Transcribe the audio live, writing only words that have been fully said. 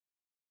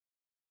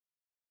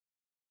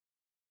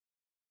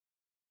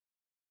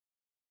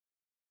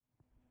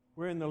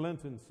We're in the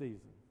Lenten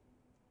season.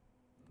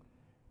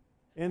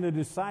 In the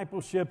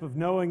discipleship of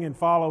knowing and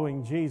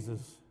following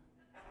Jesus,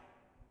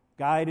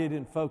 guided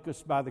and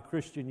focused by the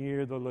Christian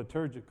year, the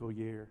liturgical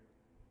year,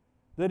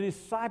 the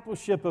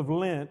discipleship of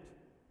Lent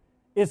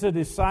is a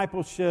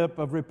discipleship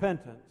of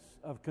repentance,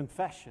 of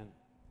confession.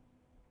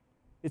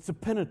 It's a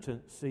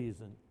penitent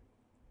season,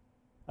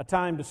 a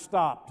time to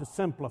stop, to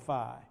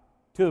simplify,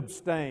 to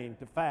abstain,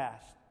 to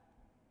fast,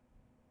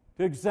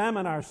 to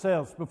examine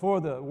ourselves before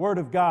the Word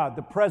of God,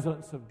 the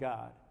presence of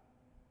God,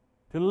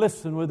 to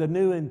listen with a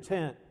new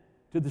intent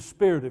to the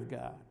Spirit of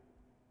God.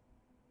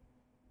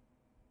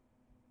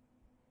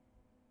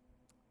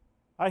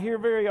 I hear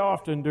very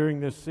often during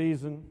this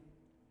season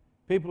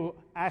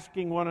people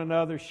asking one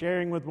another,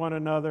 sharing with one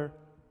another,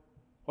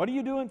 what are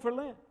you doing for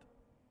Lent?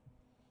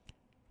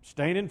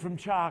 Abstaining from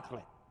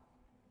chocolate.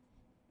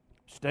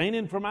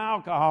 Abstaining from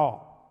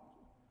alcohol.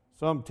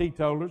 Some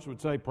teetotalers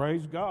would say,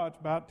 praise God, it's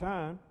about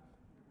time.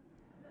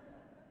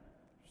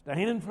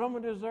 Abstaining from a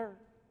dessert.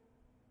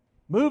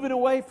 Moving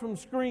away from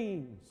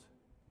screens.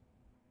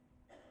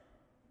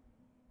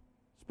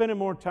 Spending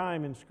more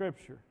time in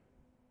Scripture.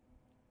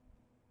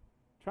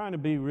 Trying to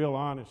be real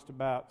honest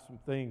about some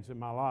things in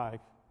my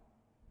life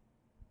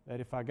that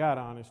if I got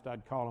honest,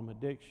 I'd call them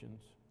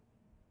addictions.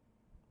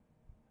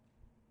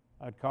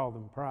 I'd call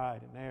them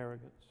pride and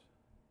arrogance.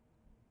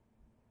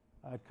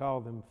 I'd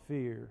call them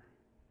fear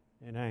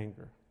and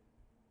anger.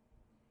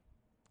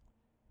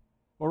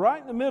 Well,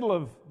 right in the middle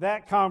of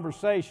that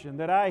conversation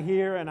that I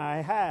hear and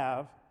I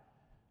have,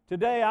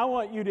 today I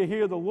want you to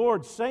hear the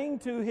Lord saying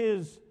to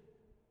His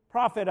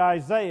prophet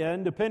Isaiah,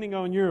 and depending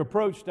on your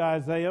approach to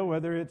Isaiah,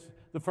 whether it's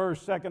the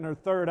first, second, or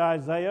third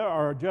Isaiah,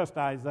 or just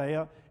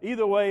Isaiah,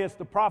 either way, it's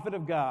the prophet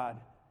of God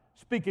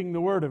speaking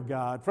the Word of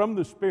God from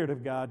the Spirit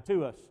of God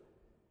to us.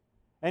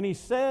 And he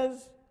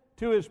says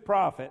to his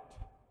prophet,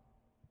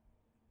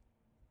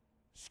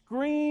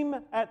 scream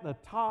at the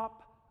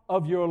top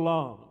of your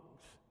lungs.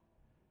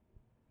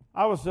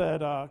 I was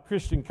at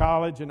Christian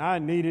college and I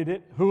needed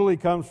it. Hooli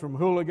comes from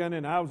hooligan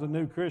and I was a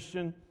new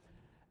Christian.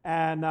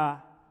 And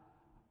a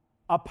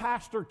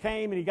pastor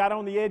came and he got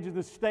on the edge of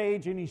the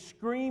stage and he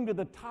screamed at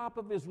the top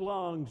of his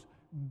lungs,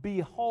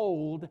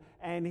 behold,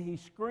 and he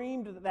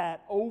screamed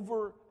that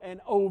over and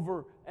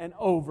over and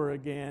over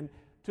again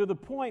to the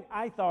point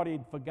I thought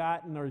he'd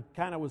forgotten or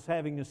kind of was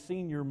having a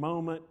senior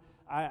moment.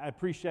 I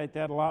appreciate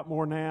that a lot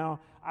more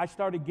now. I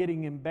started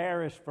getting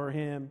embarrassed for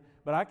him,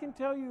 but I can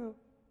tell you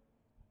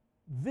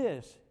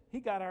this, he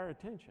got our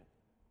attention.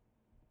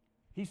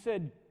 He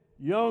said,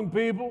 young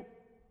people,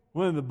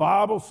 when the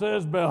Bible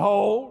says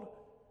behold,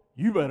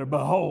 you better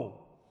behold.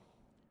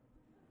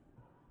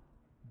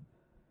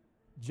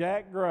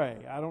 Jack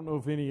Gray, I don't know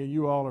if any of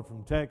you all are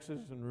from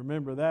Texas and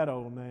remember that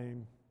old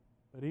name,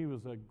 but he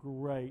was a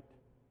great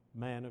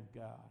man of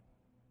God.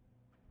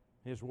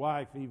 His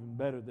wife even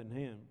better than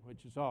him,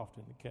 which is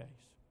often the case.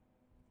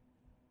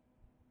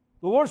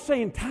 The Lord's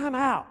saying, time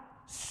out,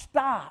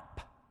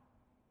 stop.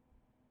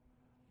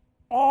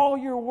 All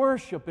your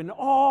worship and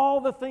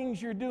all the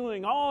things you're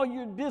doing, all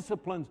your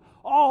disciplines,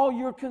 all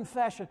your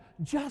confession,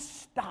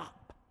 just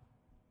stop.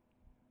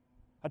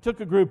 I took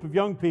a group of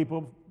young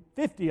people,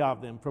 50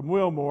 of them, from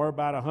Wilmore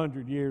about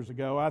 100 years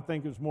ago, I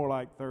think it was more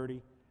like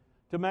 30,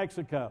 to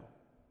Mexico.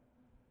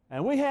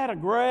 And we had a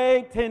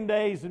great 10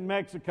 days in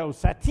Mexico,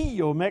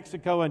 Saltillo,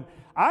 Mexico, and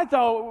I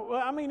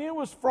thought, it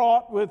was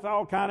fraught with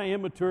all kind of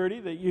immaturity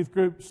that youth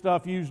group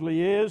stuff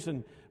usually is,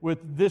 and with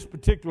this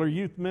particular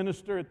youth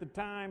minister at the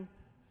time.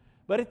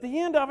 But at the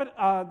end of it,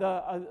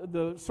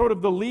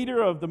 the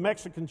leader of the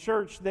Mexican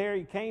church there,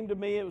 he came to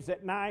me. It was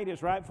at night. It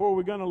was right before we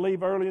were going to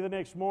leave early the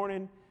next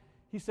morning.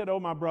 He said, oh,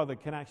 my brother,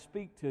 can I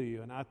speak to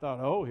you? And I thought,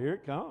 oh, here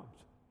it comes.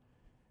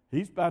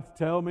 He's about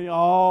to tell me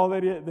all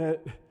that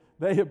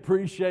they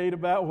appreciate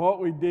about what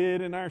we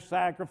did in our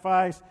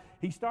sacrifice.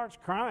 He starts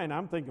crying.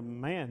 I'm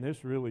thinking, man,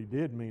 this really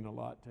did mean a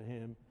lot to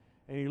him.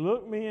 And he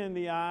looked me in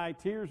the eye,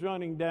 tears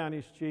running down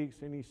his cheeks,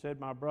 and he said,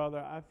 my brother,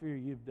 I fear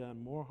you've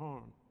done more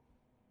harm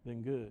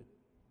than good.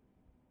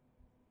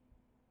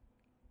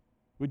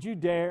 Would you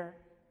dare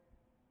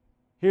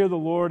hear the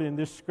Lord in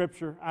this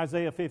scripture,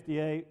 Isaiah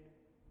 58,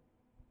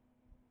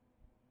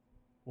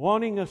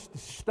 wanting us to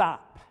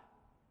stop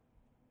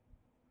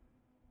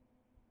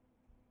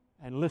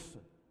and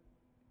listen?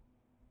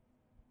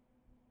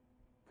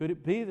 Could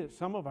it be that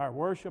some of our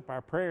worship,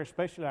 our prayer,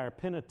 especially our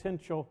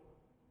penitential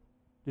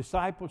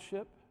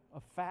discipleship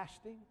of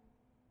fasting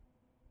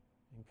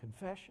and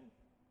confession,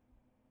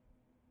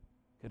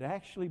 could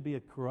actually be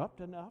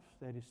corrupt enough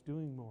that it's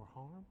doing more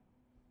harm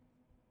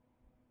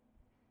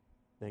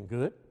than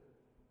good?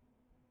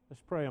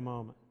 Let's pray a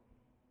moment.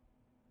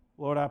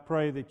 Lord, I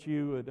pray that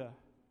you would,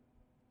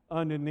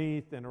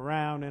 underneath and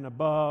around and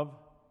above,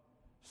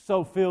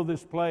 so fill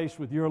this place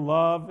with your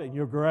love and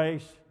your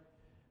grace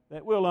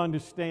that we'll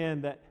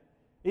understand that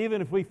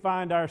even if we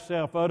find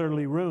ourselves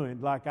utterly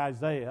ruined like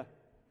Isaiah,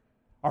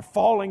 or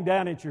falling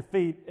down at your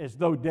feet as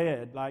though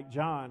dead like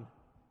John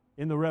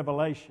in the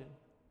Revelation,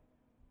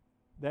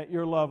 that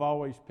your love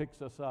always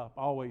picks us up,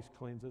 always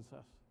cleanses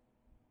us.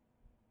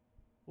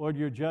 Lord,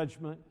 your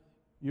judgment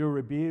your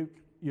rebuke,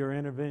 your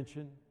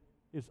intervention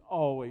is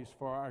always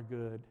for our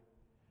good.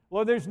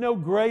 Lord, there's no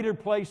greater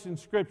place in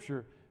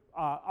Scripture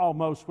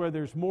almost where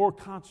there's more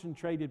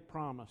concentrated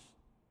promise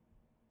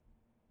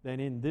than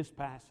in this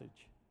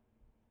passage.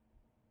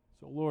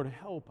 So, Lord,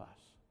 help us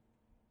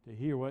to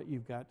hear what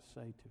you've got to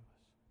say to us.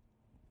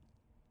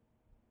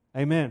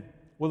 Amen.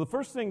 Well, the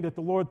first thing that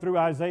the Lord through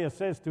Isaiah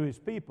says to His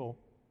people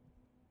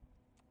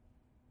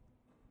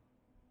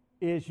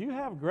is, you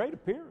have great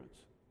appearance.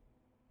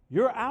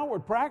 Your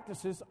outward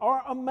practices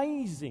are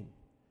amazing.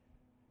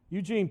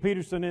 Eugene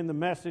Peterson in The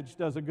Message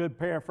does a good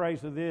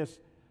paraphrase of this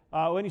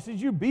when he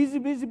says, you're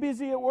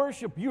busy at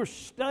worship. You're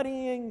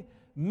studying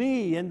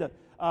me. In the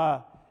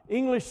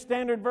English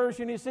Standard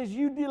Version, he says,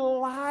 you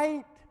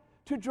delight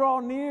to draw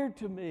near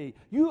to me.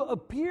 You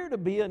appear to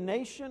be a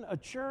nation, a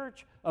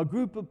church, a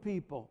group of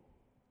people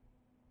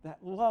that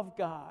love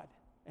God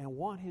and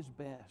want His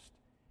best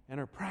and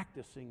are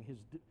practicing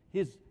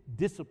His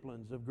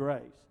disciplines of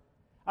grace.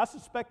 I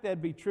suspect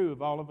that'd be true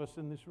of all of us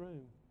in this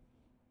room.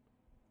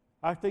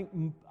 I think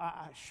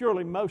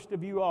surely most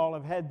of you all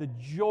have had the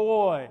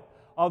joy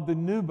of the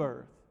new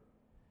birth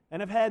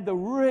and have had the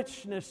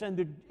richness and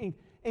the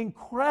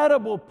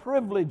incredible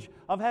privilege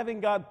of having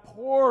God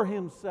pour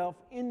Himself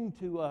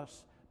into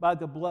us by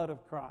the blood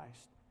of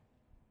Christ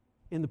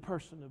in the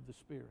person of the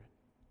Spirit.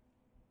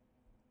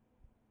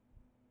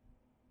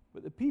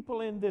 But the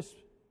people in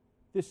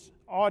this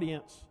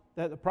audience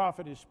that the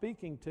prophet is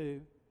speaking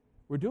to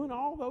were doing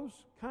all those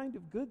kind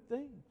of good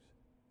things.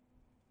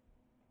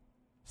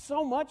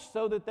 So much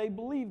so that they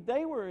believed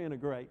they were in a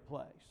great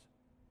place.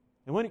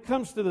 And when it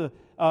comes to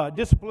the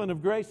discipline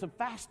of grace of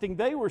fasting,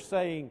 they were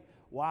saying,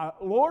 "Why,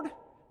 Lord,"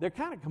 they're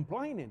kind of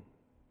complaining.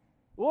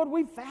 "Lord,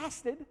 we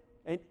fasted,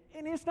 and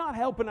it's not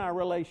helping our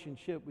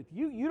relationship with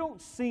you. You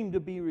don't seem to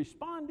be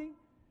responding.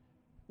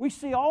 We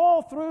see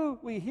all through,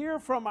 we hear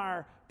from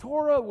our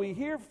Torah, we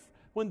hear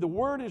when the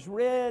Word is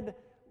read,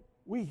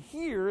 we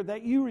hear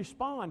that you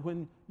respond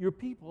when your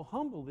people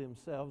humble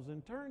themselves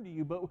and turn to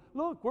you. But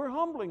look, we're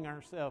humbling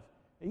ourselves,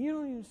 and you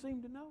don't even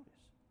seem to notice."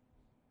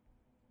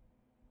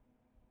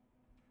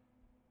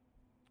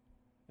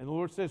 And the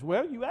Lord says,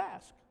 "Well, you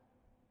ask.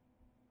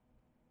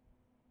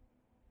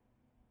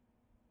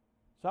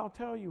 So I'll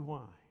tell you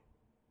why.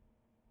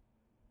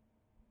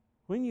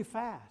 When you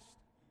fast,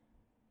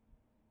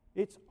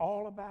 it's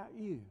all about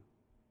you."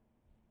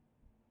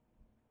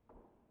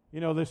 You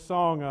know this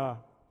song,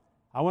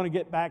 I want to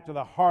get back to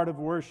the heart of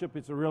worship.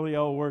 It's a really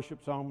old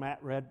worship song,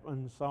 Matt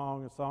Redman's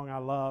song, a song I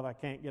love. I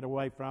can't get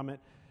away from it.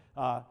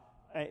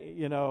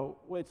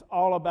 It's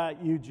all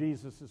about you,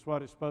 Jesus, is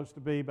what it's supposed to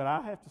be. But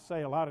I have to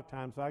say, a lot of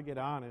times, I get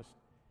honest,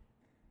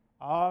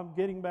 I'm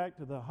getting back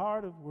to the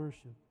heart of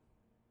worship.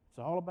 It's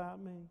all about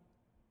me.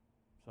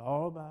 It's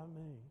all about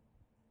me.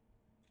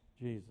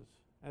 Jesus.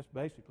 That's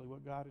basically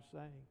what God is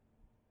saying.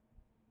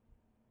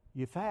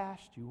 You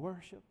fast, you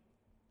worship.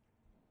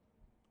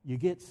 You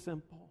get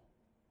simple.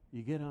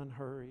 You get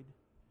unhurried.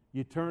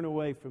 You turn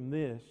away from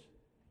this,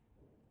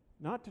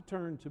 not to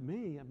turn to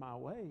me and my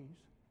ways,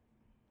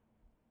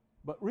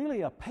 but really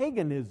a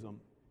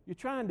paganism. You're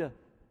trying to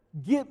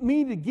get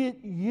me to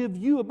give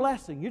you a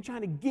blessing. You're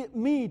trying to get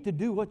me to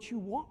do what you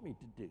want me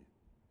to do.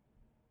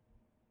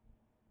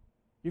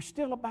 You're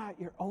still about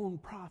your own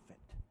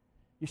profit.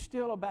 You're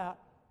still about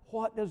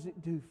what does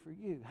it do for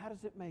you? How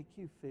does it make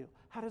you feel?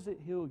 How does it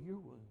heal your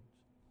wounds?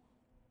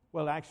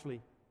 Well,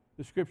 actually,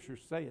 the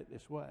Scriptures say it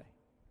this way.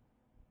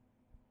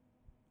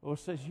 The Lord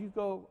says, you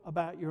go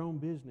about your own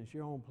business,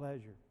 your own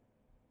pleasure.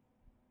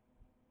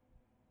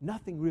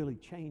 Nothing really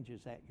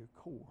changes at your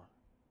core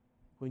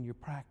when you're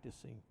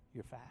practicing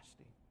your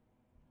fasting.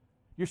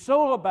 You're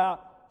so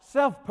about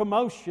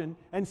self-promotion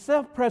and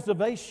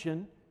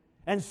self-preservation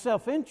and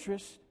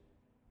self-interest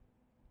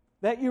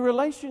that your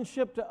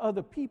relationship to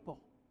other people,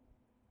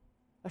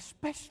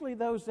 especially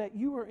those that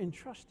you are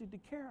entrusted to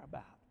care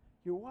about,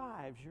 your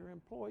wives, your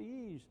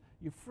employees,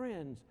 your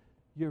friends,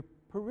 your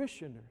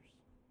parishioners,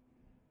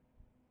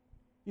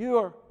 you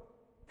are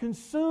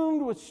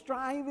consumed with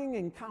striving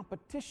and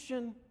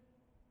competition,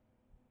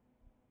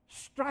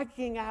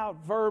 striking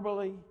out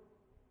verbally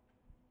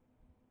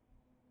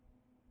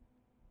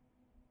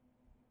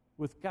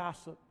with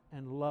gossip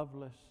and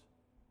loveless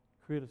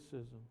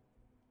criticism,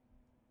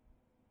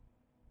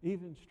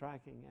 even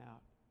striking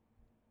out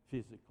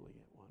physically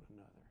at one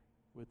another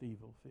with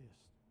evil fists.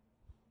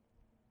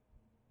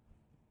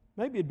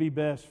 Maybe it'd be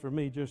best for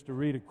me just to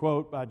read a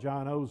quote by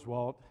John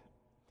Oswalt.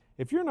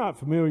 If you're not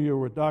familiar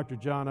with Dr.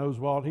 John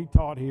Oswalt, he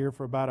taught here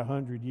for about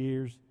 100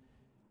 years.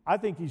 I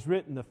think he's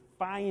written the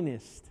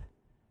finest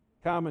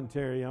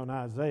commentary on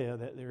Isaiah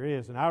that there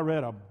is, and I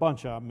read a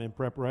bunch of them in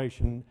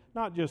preparation,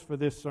 not just for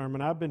this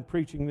sermon. I've been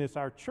preaching this. At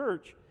our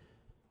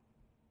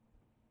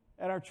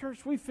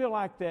church, we feel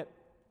like that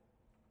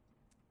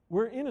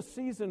we're in a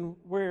season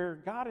where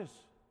God is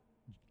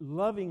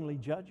lovingly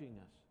judging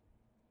us.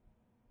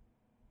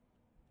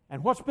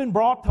 And what's been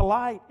brought to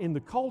light in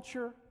the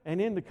culture and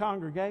in the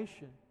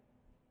congregation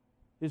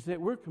is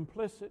that we're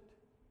complicit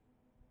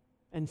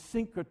and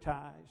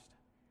syncretized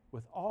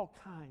with all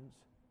kinds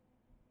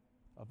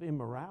of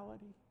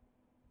immorality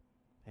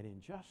and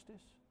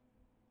injustice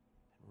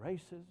and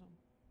racism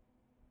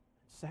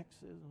and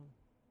sexism.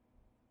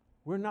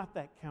 We're not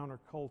that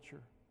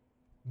counterculture.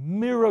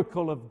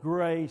 Miracle of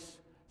grace,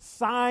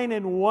 sign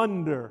and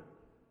wonder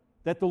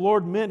that the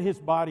Lord meant His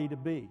body to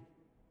be.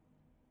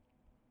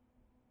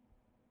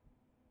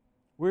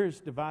 We're as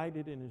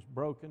divided and as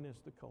broken as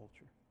the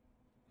culture.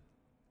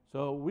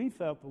 So we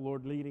felt the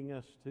Lord leading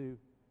us to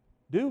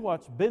do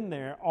what's been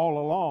there all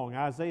along.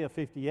 Isaiah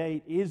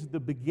 58 is the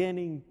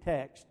beginning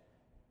text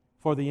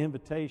for the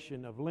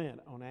invitation of Lent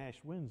on Ash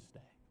Wednesday.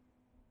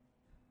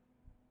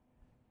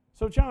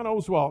 So John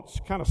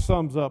Oswalt kind of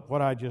sums up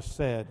what I just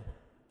said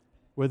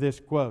with this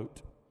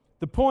quote.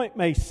 The point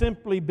may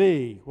simply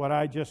be what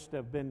I just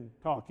have been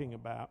talking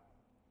about,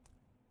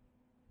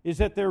 is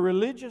that their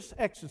religious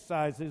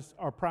exercises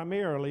are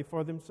primarily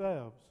for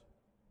themselves,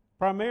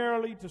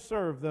 primarily to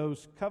serve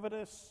those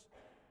covetous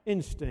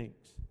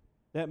instincts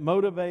that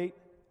motivate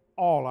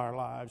all our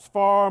lives,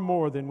 far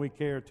more than we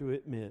care to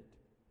admit.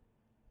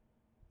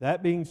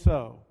 That being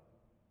so,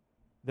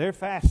 their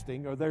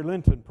fasting, or their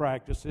Lenten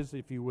practices,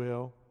 if you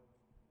will,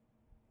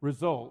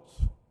 results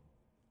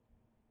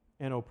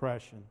in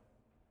oppression.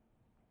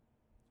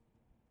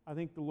 I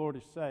think the Lord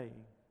is saying,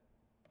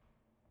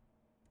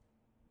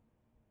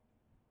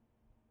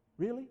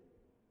 really?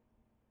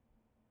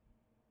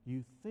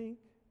 You think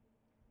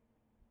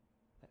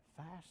that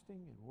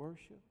fasting and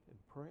worship and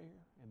prayer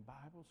and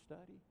Bible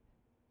study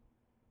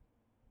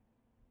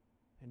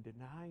and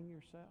denying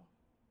yourself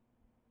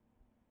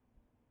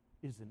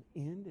is an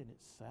end in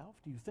itself?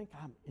 Do you think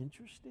I'm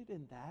interested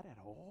in that at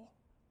all?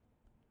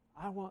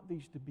 I want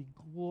these to be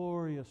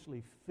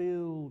gloriously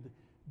filled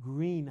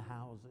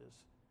greenhouses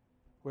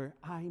where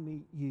I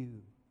meet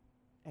you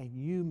and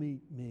you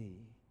meet me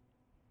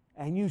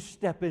and you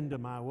step into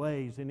my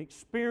ways and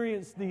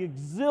experience the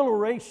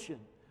exhilaration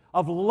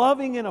of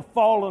loving in a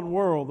fallen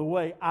world the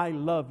way I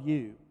love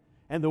you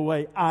and the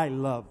way I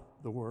love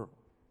the world.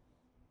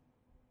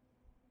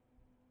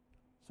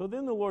 So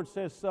then the Lord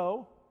says,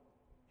 so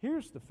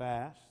here's the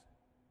fast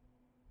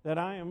that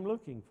I am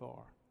looking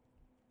for.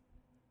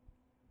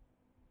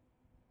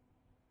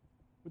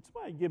 Would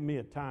somebody give me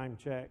a time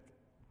check?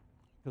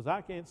 Because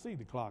I can't see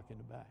the clock in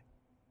the back.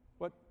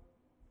 What?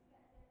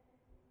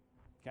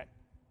 Okay.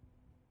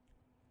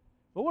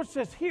 The Lord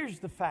says, here's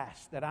the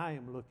fast that I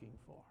am looking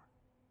for.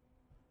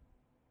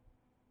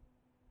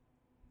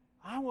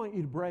 I want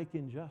you to break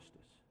injustice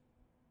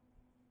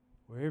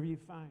wherever you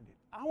find it.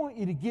 I want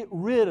you to get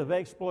rid of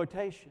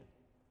exploitation.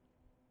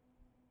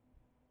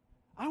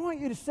 I want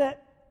you to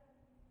set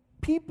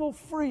people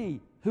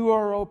free who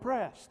are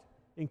oppressed,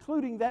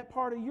 including that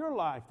part of your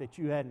life that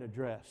you hadn't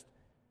addressed,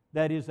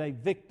 that is a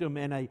victim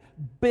and a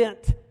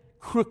bent,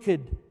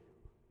 crooked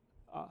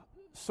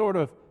sort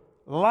of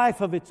life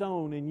of its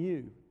own in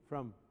you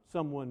from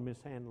someone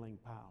mishandling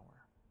power.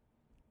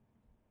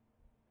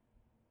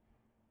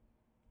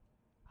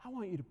 I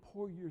want you to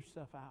pour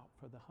yourself out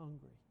for the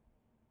hungry.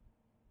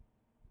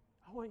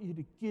 I want you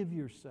to give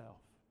yourself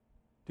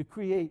to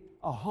create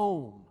a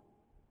home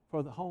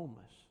for the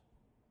homeless.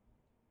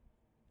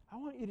 I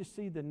want you to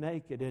see the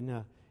naked.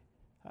 And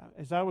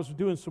as I was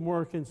doing some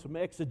work in some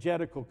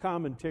exegetical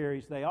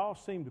commentaries, they all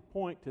seem to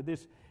point to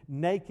this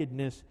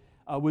nakedness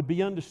would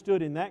be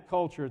understood in that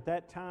culture at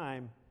that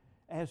time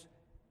as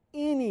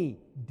any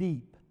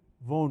deep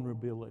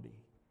vulnerability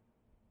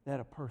that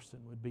a person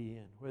would be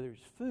in, whether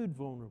it's food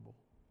vulnerable,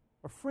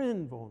 or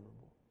friend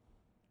vulnerable,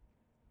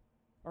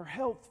 or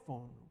health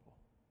vulnerable,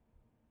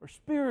 or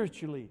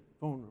spiritually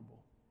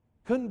vulnerable,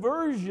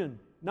 conversion,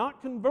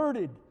 not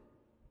converted,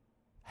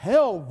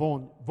 hell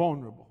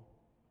vulnerable.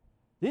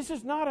 This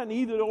is not an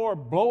either-or,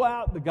 blow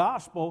out the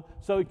gospel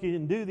so you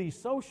can do these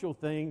social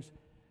things.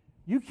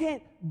 You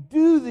can't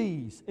do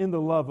these in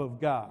the love of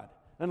God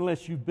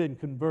unless you've been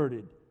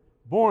converted,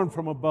 born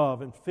from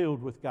above and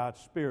filled with God's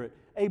Spirit,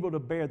 able to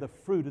bear the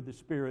fruit of the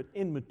Spirit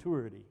in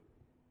maturity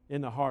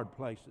in the hard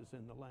places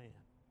in the land,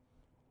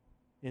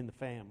 in the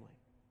family,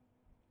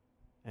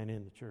 and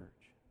in the church.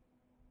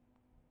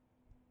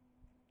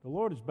 The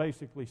Lord is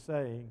basically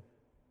saying,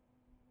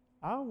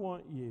 I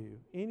want you,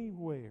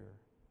 anywhere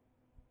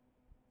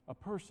a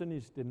person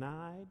is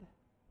denied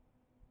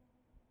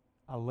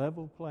a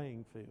level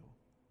playing field,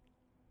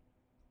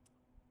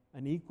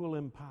 an equal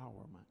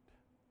empowerment,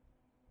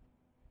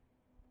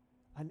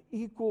 an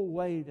equal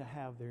way to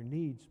have their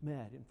needs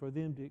met and for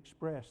them to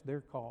express their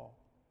call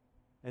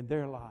and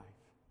their life,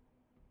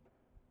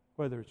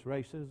 whether it's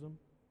racism,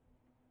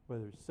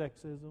 whether it's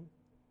sexism,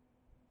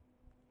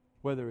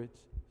 whether it's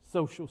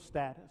social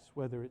status,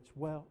 whether it's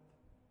wealth,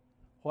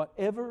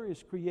 whatever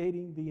is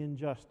creating the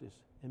injustice.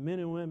 And men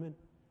and women,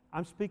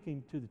 I'm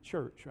speaking to the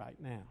church right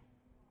now.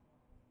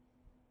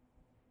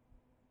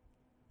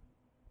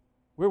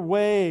 We're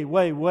way,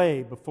 way,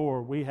 way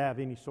before we have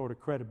any sort of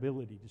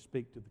credibility to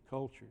speak to the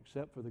culture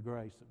except for the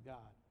grace of God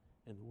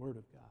and the Word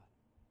of God.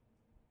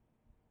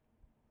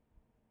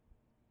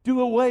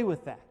 Do away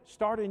with that.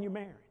 Start in your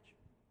marriage.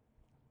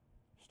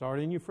 Start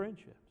in your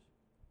friendships.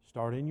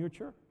 Start in your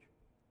church.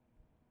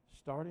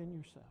 Start in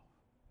yourself.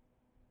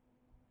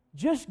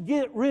 Just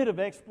get rid of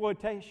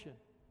exploitation.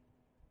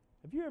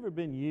 Have you ever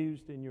been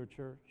used in your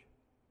church?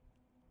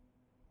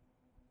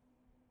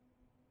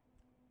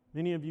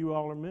 Many of you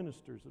all are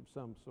ministers of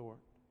some sort.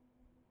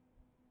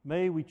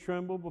 May we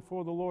tremble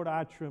before the Lord.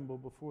 I tremble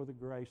before the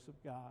grace of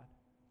God.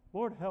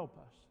 Lord, help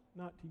us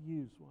not to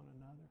use one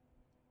another.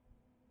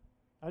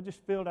 I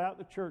just filled out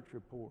the church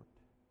report.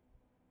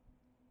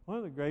 One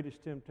of the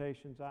greatest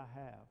temptations I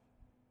have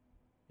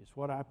is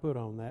what I put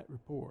on that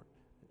report.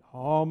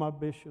 All my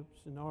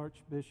bishops and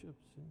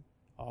archbishops and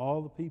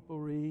all the people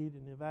read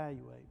and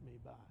evaluate me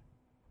by.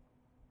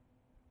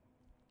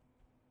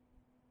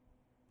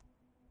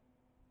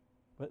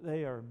 But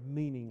they are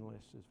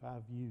meaningless if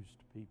I've used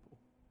people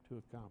to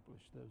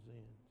accomplish those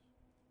ends.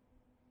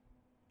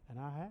 And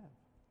I have.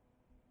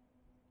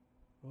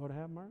 Lord,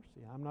 have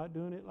mercy. I'm not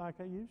doing it like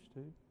I used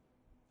to.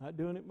 Not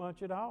doing it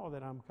much at all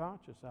that I'm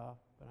conscious of,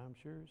 but I'm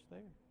sure it's there.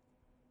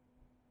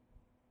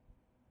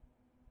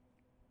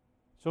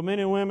 So men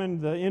and women,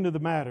 the end of the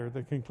matter,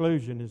 the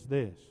conclusion is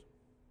this.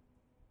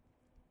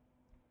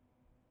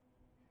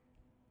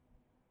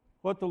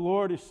 What the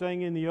Lord is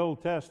saying in the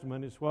Old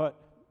Testament is what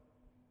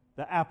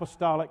the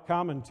apostolic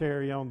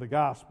commentary on the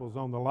Gospels,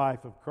 on the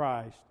life of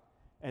Christ,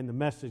 and the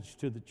message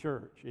to the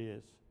church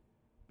is.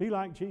 Be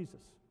like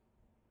Jesus.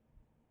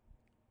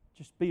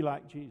 Just be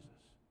like Jesus.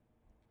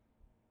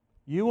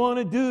 You want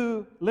to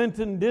do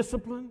Lenten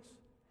disciplines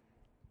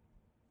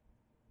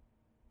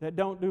that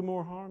don't do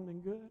more harm than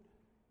good?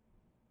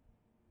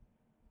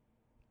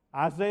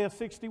 Isaiah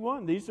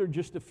 61, these are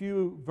just a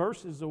few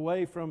verses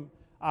away from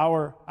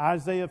our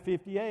Isaiah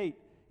 58.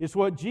 It's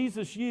what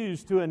Jesus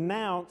used to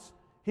announce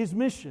His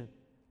mission.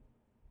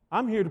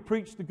 I'm here to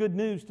preach the good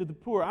news to the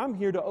poor. I'm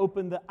here to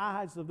open the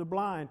eyes of the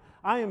blind.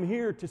 I am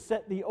here to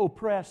set the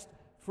oppressed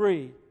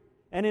free.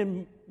 And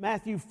in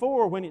Matthew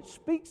 4, when it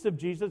speaks of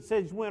Jesus, it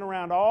says He went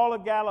around all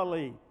of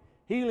Galilee,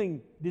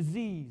 healing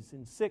disease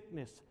and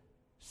sickness,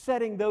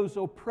 setting those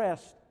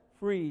oppressed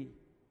free.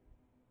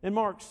 In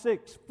Mark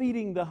 6,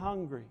 feeding the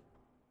hungry.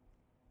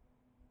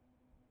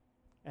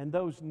 And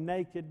those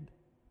naked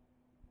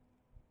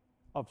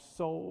of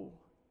soul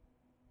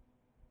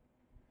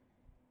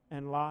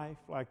and life,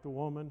 like the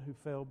woman who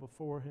fell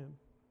before Him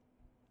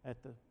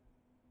at the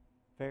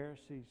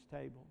Pharisee's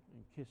table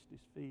and kissed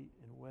His feet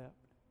and wept.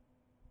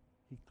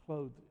 He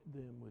clothed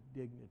them with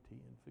dignity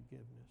and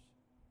forgiveness.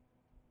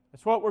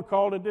 That's what we're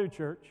called to do,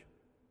 church.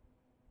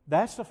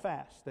 That's a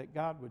fast that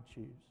God would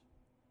choose.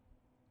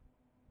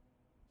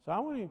 So I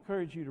want to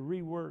encourage you to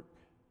rework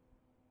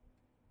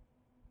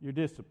your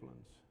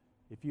disciplines.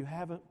 If you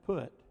haven't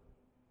put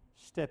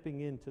stepping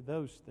into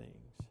those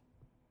things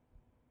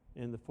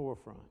in the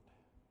forefront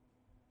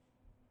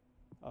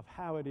of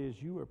how it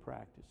is you are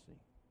practicing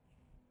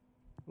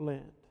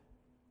Lent.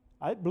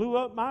 I blew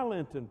up my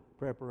Lenten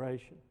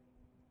preparation.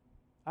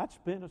 I'd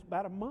spent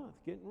about a month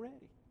getting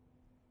ready.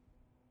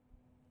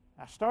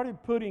 I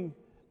started putting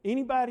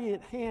anybody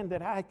at hand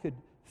that I could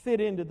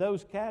fit into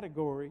those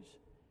categories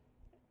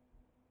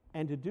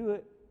and to do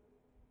it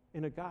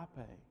in agape,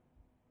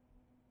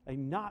 a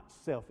not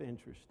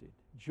self-interested,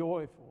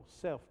 joyful,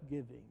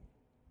 self-giving,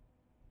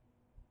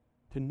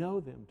 to know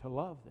them, to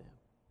love them.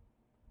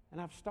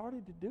 And I've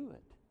started to do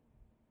it.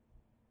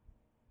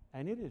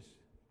 And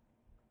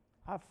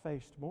I've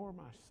faced more of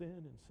my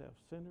sin and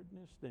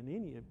self-centeredness than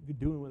any of you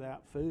doing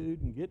without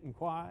food and getting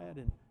quiet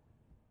and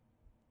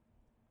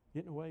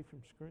getting away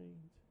from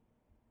screens.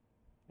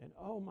 And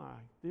oh my,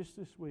 this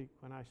week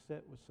when I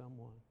sat with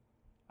someone,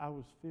 I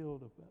was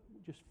filled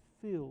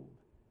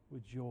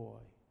with joy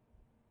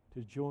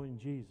to join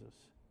Jesus,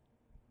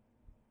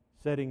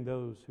 setting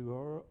those who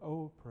are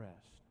oppressed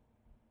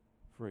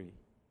free.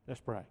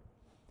 Let's pray.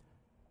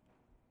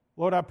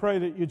 Lord, I pray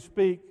that You'd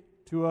speak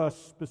to us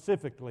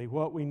specifically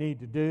what we need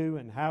to do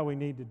and how we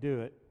need to do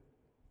it.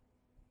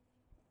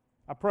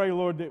 I pray,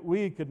 Lord, that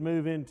we could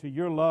move into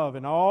Your love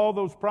and all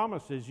those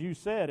promises You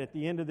said at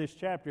the end of this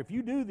chapter. If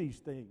you do these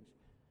things,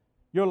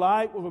 Your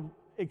light will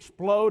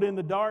explode in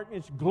the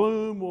darkness,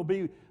 gloom will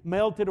be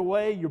melted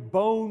away, your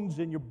bones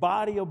and your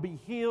body will be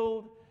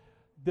healed.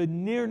 The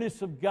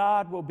nearness of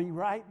God will be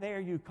right there.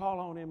 You call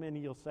on Him and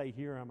He'll say,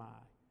 "Here am I,"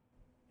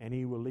 and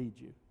He will lead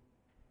you.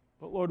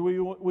 But Lord, we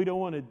don't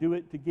want to do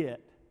it to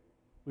get.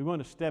 We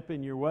want to step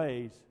in Your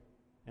ways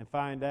and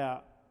find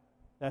out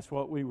that's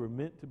what we were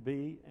meant to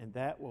be, and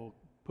that will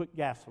put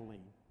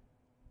gasoline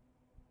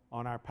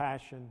on our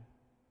passion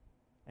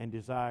and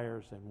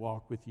desires and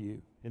walk with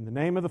You. In the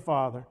name of the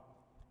Father,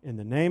 in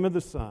the name of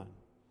the Son,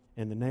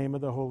 in the name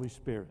of the Holy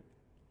Spirit.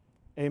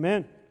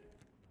 Amen.